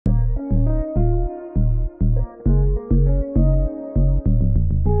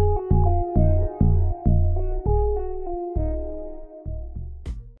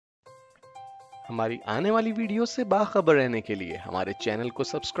हमारी आने वाली वीडियो से बाखबर रहने के लिए हमारे चैनल को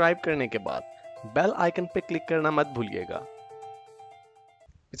सब्सक्राइब करने के बाद बेल आइकन पर क्लिक करना मत भूलिएगा।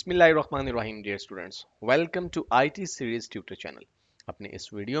 बिस्मिल्लाहिर्रहमानिर्रहीम dear students, welcome to IT series tutor channel. अपने इस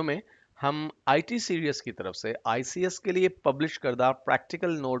वीडियो में हम आईटी सीरीज की तरफ से आईसीएस के लिए पब्लिश करदा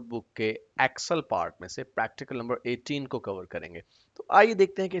प्रैक्टिकल नोटबुक के एक्सेल पार्ट में से प्रैक्टिकल नंबर 18 को कवर करेंगे। तो आइए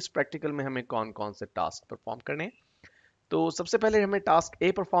देखते हैं कि इस प्रैक्टिकल में हमें कौन कौन से टास्क परफॉर्म करने हैं। तो सबसे पहले हमें टास्क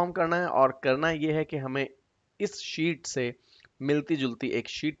ए परफॉर्म करना है और करना ये है कि हमें इस शीट से मिलती जुलती एक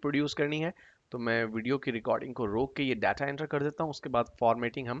शीट प्रोड्यूस करनी है। तो मैं वीडियो की रिकॉर्डिंग को रोक के ये डाटा एंटर कर देता हूँ, उसके बाद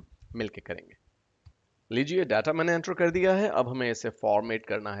फॉर्मेटिंग हम मिलके करेंगे। लीजिए, डाटा मैंने एंटर कर दिया है, अब हमें इसे फॉर्मेट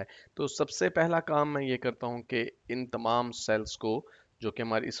करना है। तो सबसे पहला काम मैं ये करता हूँ कि इन तमाम सेल्स को जो कि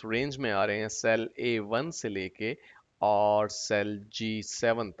हमारे इस रेंज में आ रहे हैं, सेल A1 से लेके और सेल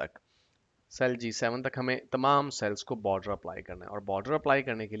G7 तक, सेल G7 तक हमें तमाम सेल्स को बॉर्डर अप्लाई करना है। और बॉर्डर अप्लाई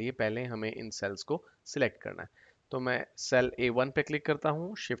करने के लिए पहले हमें इन सेल्स को सिलेक्ट करना है। तो मैं सेल A1 पे क्लिक करता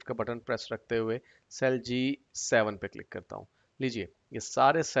हूँ, शिफ्ट का बटन प्रेस रखते हुए सेल G7 पे क्लिक करता हूँ। लीजिए, ये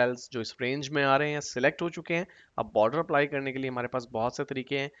सारे सेल्स जो इस रेंज में आ रहे हैं सिलेक्ट हो चुके हैं। अब बॉर्डर अप्लाई करने के लिए हमारे पास बहुत से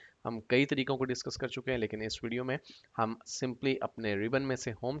तरीके हैं, हम कई तरीकों को डिस्कस कर चुके हैं, लेकिन इस वीडियो में हम सिंपली अपने रिबन में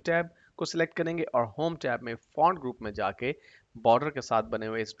से होम टैब को सिलेक्ट करेंगे और होम टैब में फॉन्ट ग्रुप में जाके बॉर्डर के साथ बने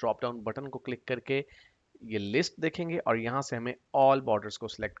हुए इस ड्रॉप डाउन बटन को क्लिक करके ये लिस्ट देखेंगे और यहाँ से हमें ऑल बॉर्डर्स को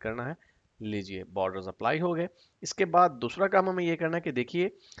सिलेक्ट करना है। लीजिए, बॉर्डर्स अप्लाई हो गए। इसके बाद दूसरा काम हमें ये करना है कि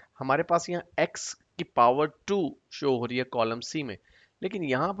देखिए, हमारे पास यहाँ x की पावर 2 शो हो रही है कॉलम सी में, लेकिन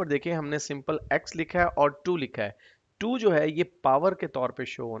यहाँ पर देखिए हमने सिंपल x लिखा है और 2 लिखा है। 2 जो है ये पावर के तौर पे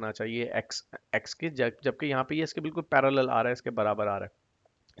शो होना चाहिए x के, जबकि यहाँ पे ये इसके बिल्कुल पैरेलल आ रहा है, इसके बराबर आ रहा है।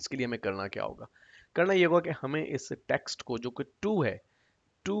 इसके लिए हमें करना क्या होगा? करना ये होगा कि हमें इस टेक्स्ट को जो कि 2 है,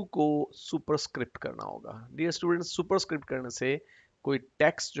 2 को सुपरस्क्रिप्ट करना होगा। डियर स्टूडेंट्स, सुपरस्क्रिप्ट करने से कोई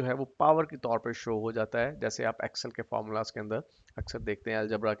टेक्स्ट जो है वो पावर के तौर पर शो हो जाता है, जैसे आप एक्सेल के फॉर्मूलाज के अंदर अक्सर देखते हैं,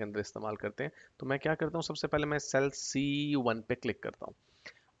 अलजबरा के अंदर इस्तेमाल करते हैं। तो मैं क्या करता हूँ, सबसे पहले मैं सेल C1 पे क्लिक करता हूँ।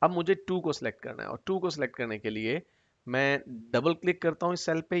 अब मुझे 2 को सिलेक्ट करना है और 2 को सिलेक्ट करने के लिए मैं डबल क्लिक करता हूँ इस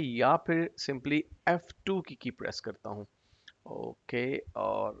सेल पे या फिर सिंपली F2 की प्रेस करता हूँ। ओके,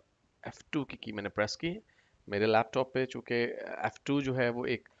 और F2 की मैंने प्रेस की। मेरे लैपटॉप पे चूंकि F2 जो है वो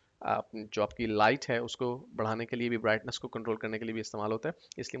एक जो आपकी लाइट है उसको बढ़ाने के लिए भी, ब्राइटनेस को कंट्रोल करने के लिए भी इस्तेमाल होता है,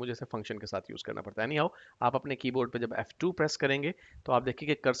 इसलिए मुझे इसे फंक्शन के साथ यूज़ करना पड़ता है। नहीं आओ, आप अपने कीबोर्ड पे जब F2 प्रेस करेंगे तो आप देखिए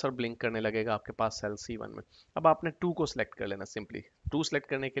कि कर्सर ब्लिंक करने लगेगा आपके पास सेल C1 में। अब आपने 2 को सिलेक्ट कर लेना। सिंपली 2 सिलेक्ट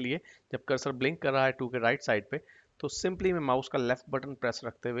करने के लिए जब कर्सर ब्लिंक कर रहा है 2 के राइट साइड पे, तो सिंपली मैं माउस का लेफ्ट बटन प्रेस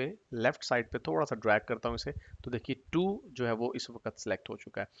रखते हुए लेफ्ट साइड पे थोड़ा सा ड्रैग करता हूँ इसे, तो देखिए 2 जो है वो इस वक्त सिलेक्ट हो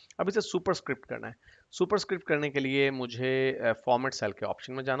चुका है। अब इसे सुपरस्क्रिप्ट करना है। सुपरस्क्रिप्ट करने के लिए मुझे फॉर्मेट सेल के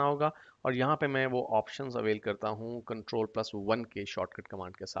ऑप्शन में जाना होगा और यहाँ पे मैं वो ऑप्शंस अवेल करता हूँ Ctrl+1 के शॉर्टकट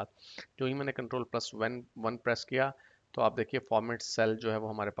कमांड के साथ। जो ही मैंने Ctrl+1 प्रेस किया तो आप देखिए फॉर्मेट सेल जो है वो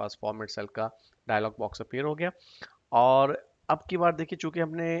हमारे पास फॉर्मेट सेल का डायलॉग बॉक्स अपीयर हो गया। और अब की बार देखिए, चूंकि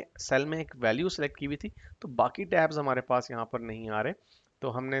हमने सेल में एक वैल्यू सेलेक्ट की हुई थी तो बाकी टैब्स हमारे पास यहाँ पर नहीं आ रहे। तो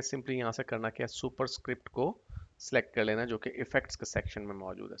हमने सिंपली यहाँ से करना क्या, सुपरस्क्रिप्ट को सिलेक्ट कर लेना जो कि इफेक्ट्स के सेक्शन में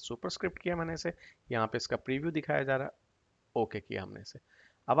मौजूद है। सुपरस्क्रिप्ट किया मैंने इसे, यहाँ पे इसका प्रीव्यू दिखाया जा रहा है। ओके किया हमने इसे।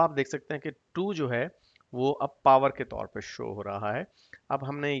 अब आप देख सकते हैं कि 2 जो है वो अब पावर के तौर पे शो हो रहा है। अब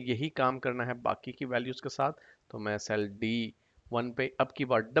हमने यही काम करना है बाकी की वैल्यूज के साथ। तो मैं सेल D1 पे अब की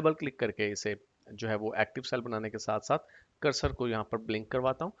बार डबल क्लिक करके इसे जो है वो एक्टिव सेल बनाने के साथ साथ कर्सर को यहाँ पर ब्लिंक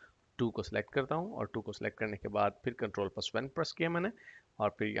करवाता हूँ। 2 को सिलेक्ट करता हूँ और 2 को सिलेक्ट करने के बाद फिर Ctrl+1 प्रेस किया मैंने और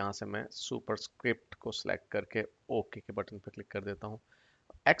फिर यहाँ से मैं सुपरस्क्रिप्ट को सिलेक्ट करके ओके के बटन पर क्लिक कर देता हूँ।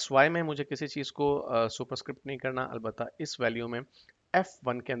 एक्स वाई में मुझे किसी चीज़ को सुपरस्क्रिप्ट नहीं करना, अलबत्ता इस वैल्यू में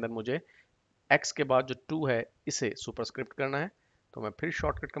F1 के अंदर मुझे x के बाद जो 2 है इसे सुपरस्क्रिप्ट करना है। तो मैं फिर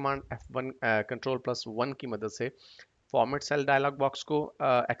शॉर्टकट कमांड F1 Ctrl+1 की मदद से फॉर्मेट सेल डायलॉग बॉक्स को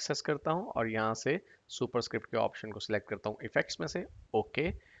एक्सेस करता हूं और यहां से सुपरस्क्रिप्ट के ऑप्शन को सिलेक्ट करता हूं इफेक्ट्स में से।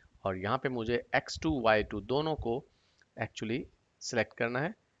 ओके, और यहां पे मुझे x2 y2 दोनों को एक्चुअली सिलेक्ट करना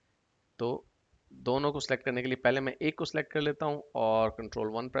है। तो दोनों को सिलेक्ट करने के लिए पहले मैं एक को सिलेक्ट कर लेता हूं और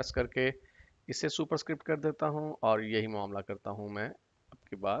Ctrl+1 प्रेस करके इसे सुपरस्क्रिप्ट कर देता हूं और यही मामला करता हूं मैं अब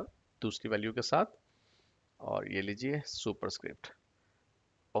की बार दूसरी वैल्यू के साथ। और ये लीजिए सुपरस्क्रिप्ट।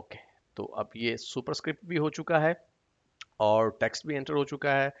 ओके, तो अब ये सुपरस्क्रिप्ट भी हो चुका है और टेक्स्ट भी एंटर हो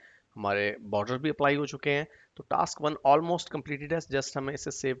चुका है, हमारे बॉर्डर भी अप्लाई हो चुके हैं। तो टास्क 1 ऑलमोस्ट कंप्लीटेड है। जस्ट हमें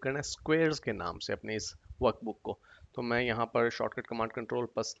इसे सेव करना है स्क्वेयर्स के नाम से अपने इस वर्कबुक को। तो मैं यहाँ पर शॉर्टकट कमांड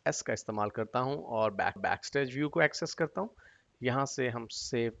Ctrl+S का इस्तेमाल करता हूँ और बैकस्टेज व्यू को एक्सेस करता हूँ। यहाँ से हम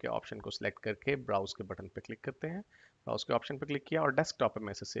सेव के ऑप्शन को सिलेक्ट करके ब्राउज के बटन पर क्लिक करते हैं। ब्राउज के ऑप्शन पर क्लिक किया और डेस्कटॉप पर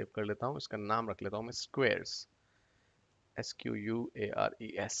मैं इसे सेव कर लेता हूँ। इसका नाम रख लेता हूँ मैं स्क्वेयर्स,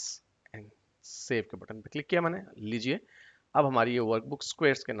 SQUARES। सेव के बटन पे क्लिक किया मैंने, लीजिए अब हमारी ये वर्कबुक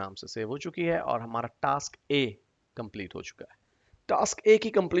स्क्वायर्स के नाम से सेव हो चुकी है और हमारा टास्क ए कंप्लीट हो चुका है। टास्क ए की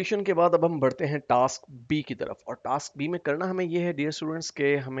कंप्लीशन के बाद अब हम बढ़ते हैं टास्क बी की तरफ, और टास्क बी में करना हमें ये है डियर स्टूडेंट्स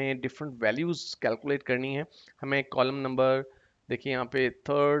के हमें डिफरेंट वैल्यूज कैलकुलेट करनी है। हमें कॉलम नंबर देखिए यहाँ पे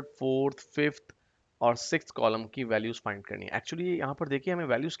थर्ड, फोर्थ, फिफ्थ और सिक्स कॉलम की वैल्यूज फाइंड करनी है। एक्चुअली यहाँ पर देखिए हमें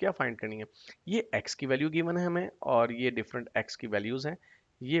वैल्यूज क्या फाइंड करनी है, ये एक्स की वैल्यू गिवन है हमें और ये डिफरेंट एक्स की वैल्यूज हैं,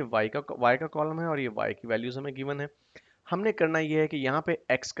 ये वाई का कॉलम है और ये वाई की वैल्यूज हमें गिवन है। हमने करना ये है कि यहाँ पे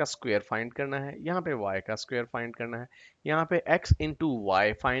x का स्क्वायर फाइंड करना है, यहाँ पे y का स्क्वायर फाइंड करना है, यहाँ पे x इंटू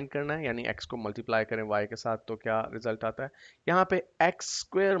वाई फाइंड करना है, यानी x को मल्टीप्लाई करें y के साथ तो क्या रिजल्ट आता है, यहाँ पे x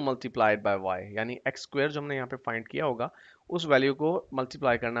square multiplied by y, यानी x स्क्वायर जो हमने यहाँ पे फाइंड किया होगा उस वैल्यू को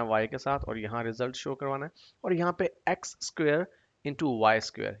मल्टीप्लाई करना है y के साथ और यहाँ रिजल्ट शो करवाना है, और यहाँ पे x square into Y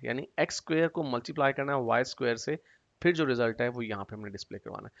square, यानी x स्क्वायर को मल्टीप्लाई करना है y स्क्वायर से, फिर जो रिजल्ट है वो यहाँ पे हमने डिस्प्ले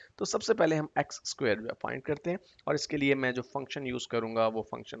करवाना है। तो सबसे पहले हम एक्स स्क्वायर जो है फाइंड करते हैं, और इसके लिए मैं जो फंक्शन यूज करूंगा वो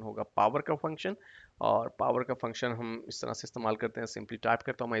फंक्शन होगा पावर का फंक्शन, और पावर का फंक्शन हम इस तरह से इस्तेमाल करते हैं, सिंपली टाइप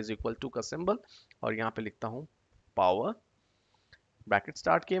करता हूँ मैं इज इक्वल टू का सिंबल और यहाँ पे लिखता हूँ पावर, ब्रैकेट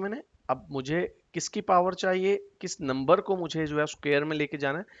स्टार्ट किए मैंने। अब मुझे किसकी पावर चाहिए, किस नंबर को मुझे जो है स्क्वायर में लेके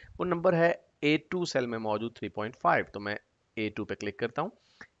जाना है, वो नंबर है A2 सेल में मौजूद 3.5, तो मैं A2 पे क्लिक करता हूँ,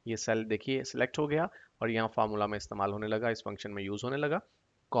 ये सेल देखिए सिलेक्ट हो गया और यहाँ फार्मूला में इस्तेमाल होने लगा, इस फंक्शन में यूज होने लगा,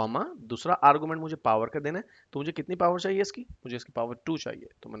 कॉमा दूसरा आर्गुमेंट मुझे पावर का देना है, तो मुझे कितनी पावर चाहिए इसकी, मुझे इसकी पावर 2 चाहिए,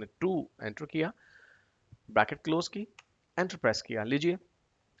 तो मैंने 2 एंटर किया, ब्रैकेट क्लोज की, एंटर प्रेस किया, लीजिए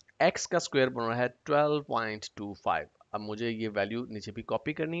x का स्क्वायर बन रहा है 12.25। अब मुझे ये वैल्यू नीचे भी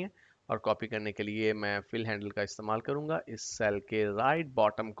कॉपी करनी है, और कॉपी करने के लिए मैं फिल हैंडल का इस्तेमाल करूंगा इस सेल के राइट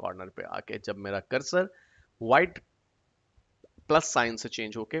बॉटम कॉर्नर पे आके, जब मेरा कर्सर व्हाइट प्लस साइन से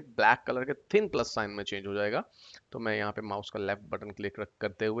चेंज होके ब्लैक कलर के थिन प्लस साइन में चेंज हो जाएगा, तो मैं यहाँ पे माउस का लेफ्ट बटन क्लिक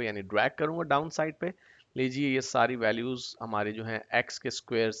करते हुए यानी ड्रैग करूंगा डाउन साइड पे, लीजिए ये सारी वैल्यूज हमारे जो हैं x के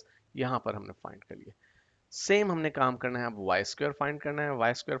स्क्वायर्स यहाँ पर हमने फाइंड कर लिए। सेम हमने काम करना है, अब वाई स्क्वायर फाइंड करना है,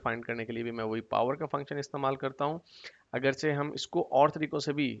 वाई स्क्वायर फाइंड करने के लिए भी मैं वही पावर का फंक्शन इस्तेमाल करता हूँ, अगरचे हम इसको और तरीकों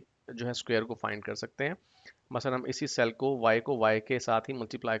से भी जो है स्क्वायर को फाइंड कर सकते हैं, मसलन हम इसी सेल को y के साथ ही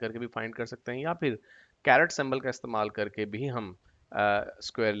मल्टीप्लाई करके भी फाइंड कर सकते हैं, या फिर कैरेट सिंबल का इस्तेमाल करके भी हम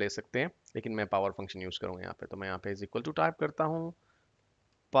स्क्वायर ले सकते हैं, लेकिन मैं पावर फंक्शन यूज करूँगा यहाँ पे, तो मैं यहाँ पे इज इक्वल टू टाइप करता हूँ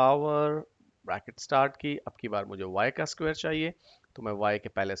पावर, ब्रैकेट स्टार्ट की, अब की बार मुझे y का स्क्वायर चाहिए, तो मैं y के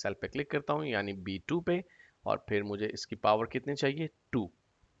पहले सेल पे क्लिक करता हूँ यानी B2 पे, और फिर मुझे इसकी पावर कितनी चाहिए 2,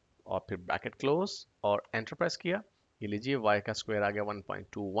 और फिर ब्रैकेट क्लोज और एंटर प्रेस किया, ये लीजिए y का स्क्वायर आ गया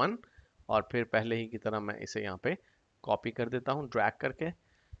 1.21, और फिर पहले ही की तरह मैं इसे यहाँ पे कॉपी कर देता हूँ ड्रैग करके,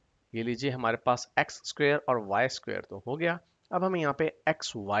 ये लीजिए हमारे पास x स्क्वायर और y स्क्वायर तो हो गया। अब हमें यहाँ पे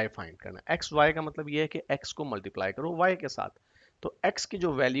एक्स वाई फाइंड करना है, एक्स वाई का मतलब ये है कि x को मल्टीप्लाई करो y के साथ, तो x की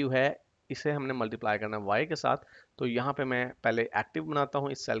जो वैल्यू है इसे हमने मल्टीप्लाई करना है y के साथ, तो यहाँ पे मैं पहले एक्टिव बनाता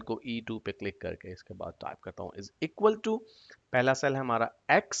हूँ इस सेल को E2 पे क्लिक करके, इसके बाद टाइप करता हूँ इज इक्वल टू, पहला सेल है हमारा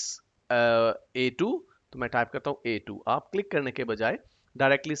x A2, तो मैं टाइप करता हूँ A2, आप क्लिक करने के बजाय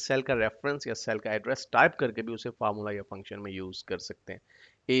डायरेक्टली सेल का रेफरेंस या सेल का एड्रेस टाइप करके भी उसे फार्मूला या फंक्शन में यूज कर सकते हैं।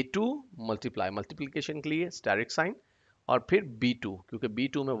 A2 मल्टीप्लाई, मल्टीप्लिकेशन के लिए स्टेरिक साइन, और फिर B2 क्योंकि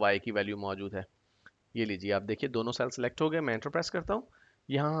B2 में y की वैल्यू मौजूद है, ये लीजिए आप देखिए दोनों सेल सेलेक्ट हो गए, मैं एंटर प्रेस करता हूँ,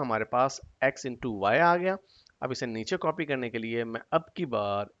 यहाँ हमारे पास x इंटू वाई आ गया। अब इसे नीचे कॉपी करने के लिए मैं अब की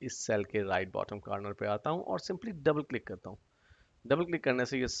बार इस सेल के राइट बॉटम कॉर्नर पे आता हूँ और सिंपली डबल क्लिक करता हूँ, डबल क्लिक करने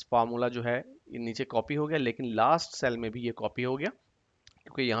से ये फार्मूला जो है ये नीचे कॉपी हो गया, लेकिन लास्ट सेल में भी ये कॉपी हो गया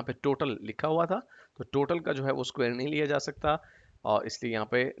क्योंकि यहाँ पे टोटल लिखा हुआ था, तो टोटल का जो है वो स्क्वायर नहीं लिया जा सकता, और इसलिए यहाँ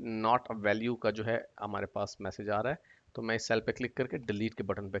पे नॉट अ वैल्यू का जो है हमारे पास मैसेज आ रहा है, तो मैं इस सेल पे क्लिक करके डिलीट के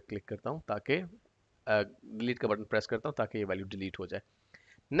बटन पे क्लिक करता हूँ ताकि डिलीट का बटन प्रेस करता हूँ ताकि ये वैल्यू डिलीट हो जाए।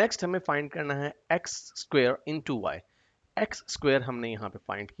 नेक्स्ट हमें फाइंड करना है x square into Y, x square हमने यहाँ पे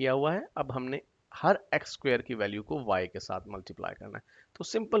फाइंड किया हुआ है, अब हमने हर एक्स स्क्वायर की वैल्यू को y के साथ मल्टीप्लाई करना है, तो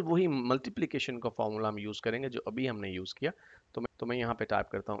सिंपल वही मल्टीप्लिकेशन का फॉर्मूला हम यूज करेंगे जो अभी हमने यूज किया, तो मैं यहाँ पे टाइप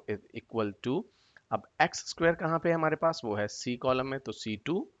करता हूँ इज इक्वल टू, अब एक्स स्क्वायर कहाँ पे है हमारे पास, वो है सी कॉलम में, तो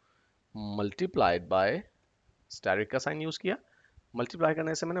C2 मल्टीप्लाइड बाय स्टेरिक का साइन यूज किया, मल्टीप्लाई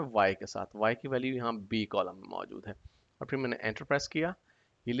करने से मैंने y के साथ, y की वैल्यू यहाँ b कॉलम में मौजूद है, और फिर मैंने एंटर प्रेस किया,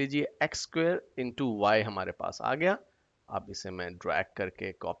 ये लीजिए एक्स स्क्वायर इंटू वाई हमारे पास आ गया। अब इसे मैं ड्रैग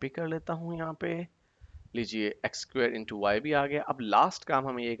करके कॉपी कर लेता हूँ यहाँ पे, लीजिए एक्स स्क्वायर इंटू वाई भी आ गया। अब लास्ट काम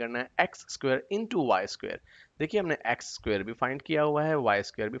हमें ये करना है x square into Y square, देखिए हमने एक्स स्क्वायर भी फाइंड किया हुआ है, वाई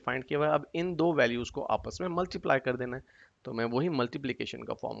स्क्वायर भी फाइंड किया हुआ है, अब इन दो वैल्यूज को आपस में मल्टीप्लाई कर देना है, तो मैं वही मल्टीप्लीकेशन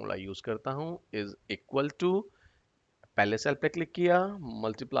का फॉर्मूला यूज करता हूँ इज इक्वल टू, पहले सेल पे क्लिक किया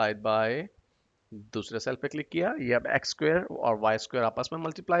मल्टीप्लाइड बाय दूसरे सेल पे क्लिक किया, ये अब एक्स स्क्वायर और वाई स्क्वायर आपस में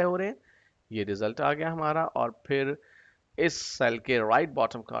मल्टीप्लाई हो रहे हैं, ये रिजल्ट आ गया हमारा। और फिर इस सेल के राइट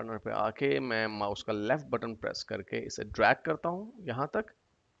बॉटम कॉर्नर पे आके मैं माउस का लेफ्ट बटन प्रेस करके इसे ड्रैग करता हूँ यहाँ तक।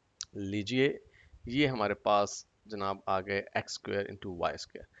 लीजिए, ये हमारे पास जनाब आ गए x square into Y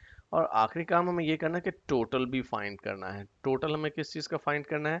square. और आखिरी काम हमें ये करना है कि टोटल भी फाइंड करना है। टोटल हमें किस चीज़ का फाइंड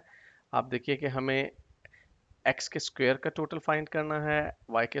करना है? आप देखिए कि हमें एक्स के स्क्वायर का टोटल फाइंड करना है,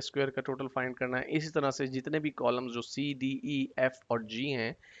 वाई के स्क्वायर का टोटल फाइंड करना है। इसी तरह से जितने भी कॉलम्स जो सी डी ई एफ और जी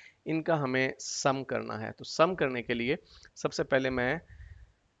हैं, इनका हमें सम करना है। तो सम करने के लिए सबसे पहले मैं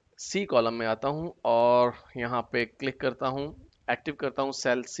सी कॉलम में आता हूँ और यहाँ पे क्लिक करता हूँ, एक्टिव करता हूँ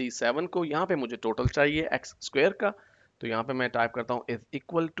सेल C7 को। यहाँ पे मुझे टोटल चाहिए एक्स स्क्वायर का, तो यहाँ पे मैं टाइप करता हूँ इज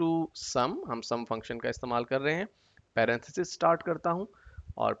इक्वल टू सम। हम सम फंक्शन का इस्तेमाल कर रहे हैं। पैरेंथेसिस स्टार्ट करता हूँ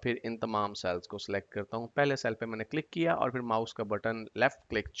और फिर इन तमाम सेल्स को सिलेक्ट करता हूँ। पहले सेल पे मैंने क्लिक किया और फिर माउस का बटन लेफ्ट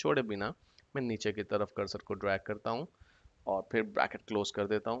क्लिक छोड़े बिना मैं नीचे की तरफ कर्सर को ड्रैग करता हूँ और फिर ब्रैकेट क्लोज कर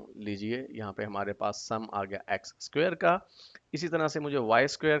देता हूँ। लीजिए, यहाँ पे हमारे पास सम आ गया एक्स स्क्वायर का। इसी तरह से मुझे वाई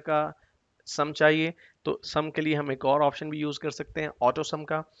स्क्वायर का सम चाहिए, तो सम के लिए हम एक और ऑप्शन भी यूज़ कर सकते हैं। ऑटो सम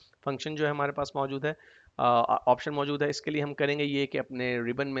का फंक्शन जो है हमारे पास मौजूद है, ऑप्शन मौजूद है। इसके लिए हम करेंगे ये कि अपने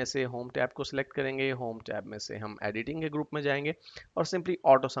रिबन में से होम टैब को सिलेक्ट करेंगे। होम टैब में से हम एडिटिंग के ग्रुप में जाएंगे और सिंपली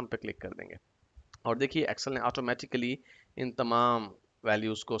ऑटो सम पे क्लिक कर देंगे। और देखिए, एक्सेल ने ऑटोमेटिकली इन तमाम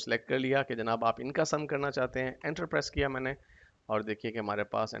वैल्यूज़ को सिलेक्ट कर लिया कि जनाब आप इनका सम करना चाहते हैं। एंटर प्रेस किया मैंने और देखिए कि हमारे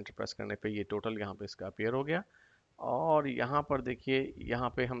पास एंटर प्रेस करने पे ये टोटल यहाँ पे इसका अपीयर हो गया। और यहाँ पर देखिए, यहाँ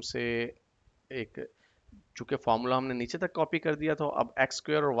पे हमसे एक, चूंकि फॉर्मूला हमने नीचे तक कॉपी कर दिया, तो अब एक्स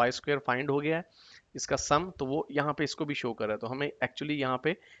स्क्वायर और वाई स्क्वायर फाइंड हो गया है इसका सम, तो वो यहाँ पे इसको भी शो कर रहा है। तो हमें एक्चुअली यहाँ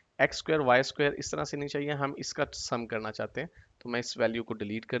पे एक्स स्क्वायर वाई स्क्वायर इस तरह से नहीं चाहिए, हम इसका सम करना चाहते हैं। तो मैं इस वैल्यू को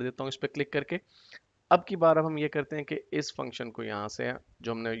डिलीट कर देता हूँ इस पर क्लिक करके। अब की बार अब हम ये करते हैं कि इस फंक्शन को यहाँ से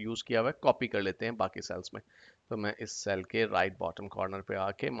जो हमने यूज़ किया हुआ है कॉपी कर लेते हैं बाकी सेल्स में। तो मैं इस सेल के राइट बॉटम कॉर्नर पे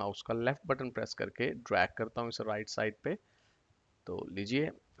आके माउस का लेफ्ट बटन प्रेस करके ड्रैग करता हूँ इसे राइट साइड पे। तो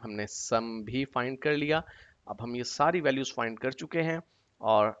लीजिए, हमने सम भी फाइंड कर लिया। अब हम ये सारी वैल्यूज फाइंड कर चुके हैं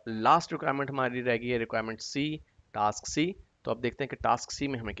और लास्ट रिक्वायरमेंट हमारी रह गई है, रिक्वायरमेंट सी, टास्क सी। तो अब देखते हैं कि टास्क सी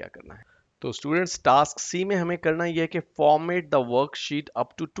में हमें क्या करना है। तो स्टूडेंट्स, टास्क सी में हमें करना यह है कि format the worksheet up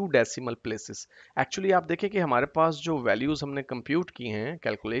to 2 decimal places. Actually आप देखें कि हमारे पास जो वैल्यूज़ हमने कंप्यूट की हैं,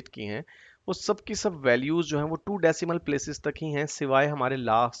 कैलकुलेट की हैं, वो सब की सब वैल्यूज़ जो हैं वो 2 डेसिमल प्लेसेस तक ही हैं, सिवाय हमारे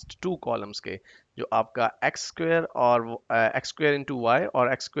लास्ट 2 कॉलम्स के, जो आपका एक्स स्क्वायर और एक्स स्क्वायर इंटू वाई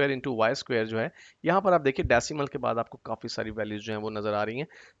और x square into Y square जो है। यहाँ पर आप देखिए डेसिमल के बाद आपको काफ़ी सारी वैल्यूज़ जो हैं वो नज़र आ रही हैं।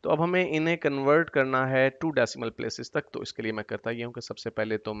 तो अब हमें इन्हें कन्वर्ट करना है 2 डेसिमल प्लेसेस तक। तो इसके लिए मैं करता ये हूँ कि सबसे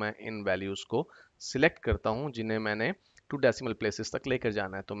पहले तो मैं इन वैल्यूज़ को सिलेक्ट करता हूँ जिन्हें मैंने 2 डेसिमल प्लेसेस तक लेकर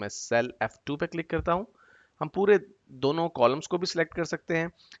जाना है। तो मैं सेल F2 पे क्लिक करता हूँ। हम पूरे दोनों कॉलम्स को भी सिलेक्ट कर सकते हैं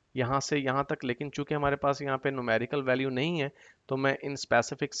यहाँ से यहाँ तक, लेकिन चूंकि हमारे पास यहाँ पे न्यूमेरिकल वैल्यू नहीं है तो मैं इन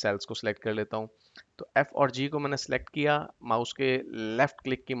स्पेसिफिक सेल्स को सिलेक्ट कर लेता हूँ। तो F और G को मैंने सेलेक्ट किया माउस के लेफ्ट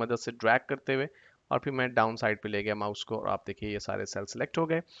क्लिक की मदद से ड्रैग करते हुए, और फिर मैं डाउन साइड पे ले गया माउस को और आप देखिए ये सारे सेल सेलेक्ट हो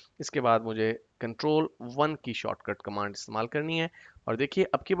गए। इसके बाद मुझे कंट्रोल 1 की शॉर्टकट कमांड इस्तेमाल करनी है। और देखिए,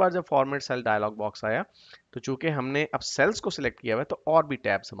 अब की बार जब फॉर्मेट सेल डायलॉग बॉक्स आया, तो चूंकि हमने अब सेल्स को सिलेक्ट किया हुआ है तो और भी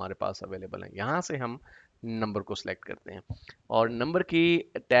टैब्स हमारे पास अवेलेबल हैं। यहाँ से हम नंबर को सिलेक्ट करते हैं और नंबर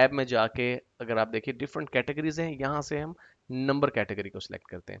की टैब में जाके अगर आप देखिए डिफरेंट कैटेगरीज हैं, यहाँ से हम नंबर कैटेगरी को सिलेक्ट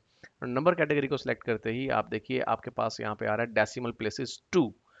करते हैं। और नंबर कैटेगरी को सिलेक्ट करते ही आप देखिए आपके पास यहाँ पे आ रहा है डेसिमल प्लेसेस 2,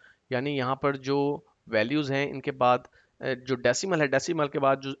 यानी यहाँ पर जो वैल्यूज़ हैं इनके बाद जो डेसिमल है, डेसिमल के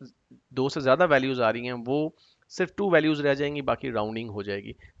बाद जो 2 से ज़्यादा वैल्यूज़ आ रही हैं वो सिर्फ 2 वैल्यूज़ रह जाएंगी, बाकी राउंडिंग हो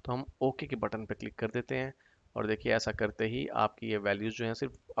जाएगी। तो हम ओके के बटन पर क्लिक कर देते हैं और देखिए ऐसा करते ही आपकी ये वैल्यूज़ जो हैं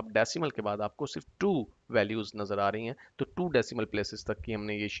सिर्फ अब डेसिमल के बाद आपको सिर्फ 2 वैल्यूज़ नज़र आ रही हैं। तो 2 डेसिमल प्लेसेस तक की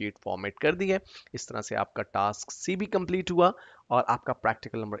हमने ये शीट फॉर्मेट कर दी है। इस तरह से आपका टास्क सी भी कंप्लीट हुआ और आपका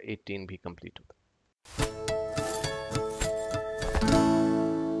प्रैक्टिकल नंबर 18 भी कंप्लीट हुआ।